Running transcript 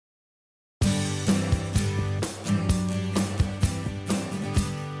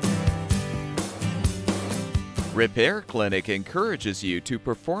Repair Clinic encourages you to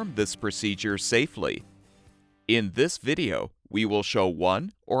perform this procedure safely. In this video, we will show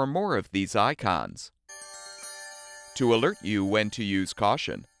one or more of these icons to alert you when to use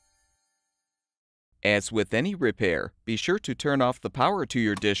caution. As with any repair, be sure to turn off the power to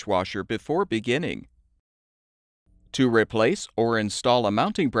your dishwasher before beginning. To replace or install a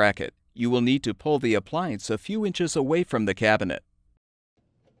mounting bracket, you will need to pull the appliance a few inches away from the cabinet.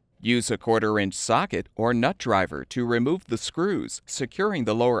 Use a 1/4-inch socket or nut driver to remove the screws securing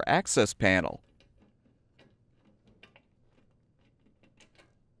the lower access panel.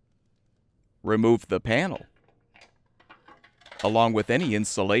 Remove the panel, along with any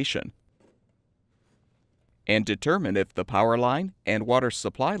insulation, and determine if the power line and water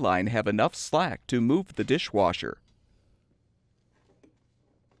supply line have enough slack to move the dishwasher.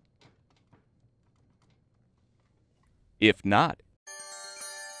 If not,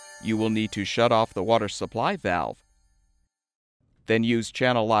 you will need to shut off the water supply valve. Then use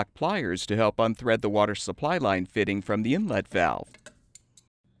channel lock pliers to help unthread the water supply line fitting from the inlet valve.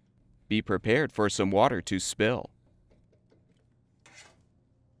 Be prepared for some water to spill.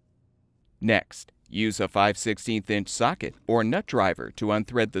 Next, use a 5/16" socket or nut driver to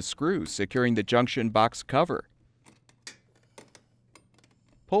unthread the screw securing the junction box cover.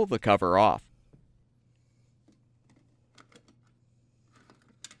 Pull the cover off.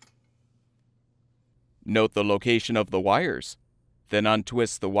 Note the location of the wires, then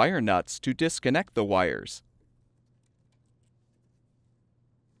untwist the wire nuts to disconnect the wires.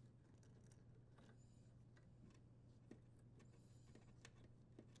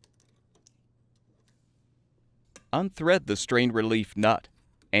 Unthread the strain relief nut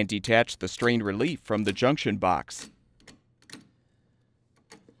and detach the strain relief from the junction box.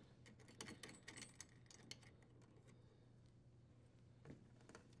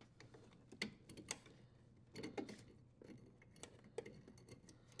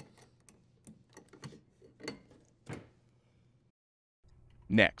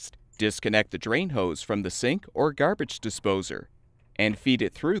 Next, disconnect the drain hose from the sink or garbage disposer and feed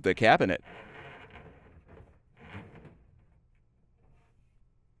it through the cabinet.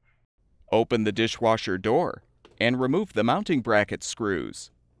 Open the dishwasher door and remove the mounting bracket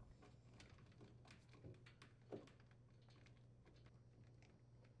screws.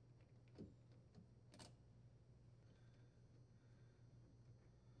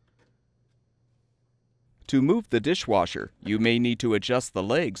 To move the dishwasher, you may need to adjust the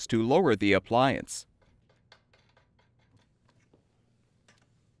legs to lower the appliance.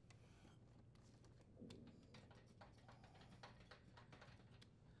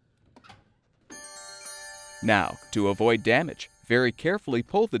 Now, to avoid damage, very carefully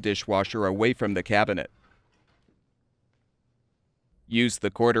pull the dishwasher away from the cabinet. Use the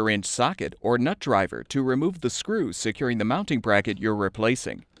 1/4-inch socket or nut driver to remove the screws securing the mounting bracket you're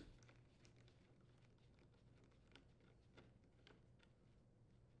replacing.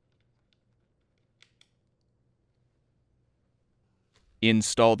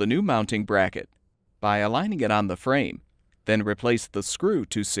 Install the new mounting bracket by aligning it on the frame, then replace the screw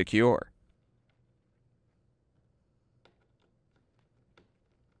to secure.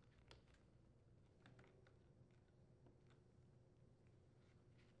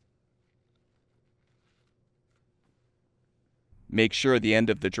 Make sure the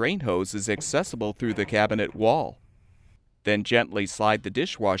end of the drain hose is accessible through the cabinet wall. Then gently slide the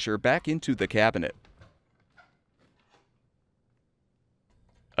dishwasher back into the cabinet.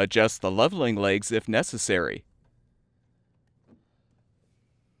 Adjust the leveling legs if necessary.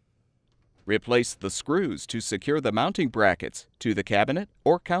 Replace the screws to secure the mounting brackets to the cabinet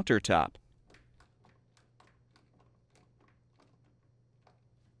or countertop.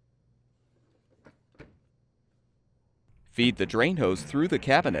 Feed the drain hose through the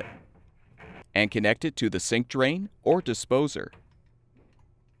cabinet and connect it to the sink drain or disposer.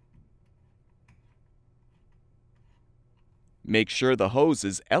 Make sure the hose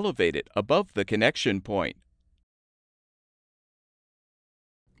is elevated above the connection point.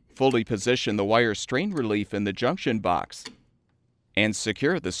 Fully position the wire strain relief in the junction box and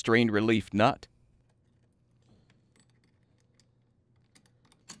secure the strain relief nut.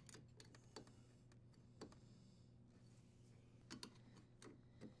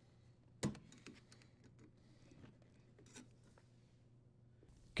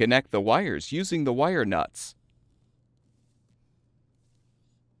 Connect the wires using the wire nuts.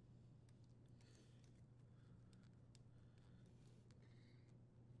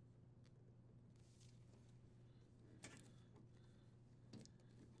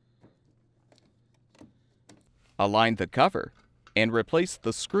 Align the cover and replace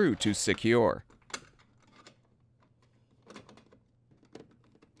the screw to secure.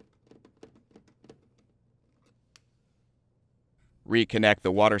 Reconnect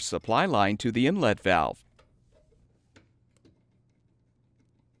the water supply line to the inlet valve.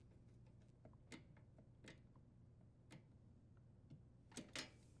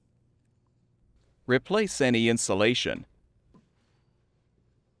 Replace any insulation.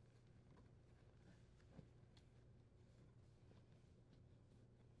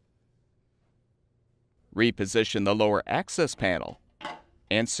 Reposition the lower access panel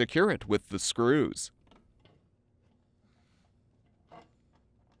and secure it with the screws.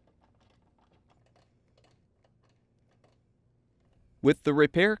 With the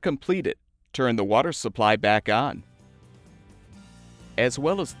repair completed, turn the water supply back on, as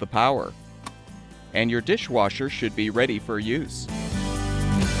well as the power, and your dishwasher should be ready for use.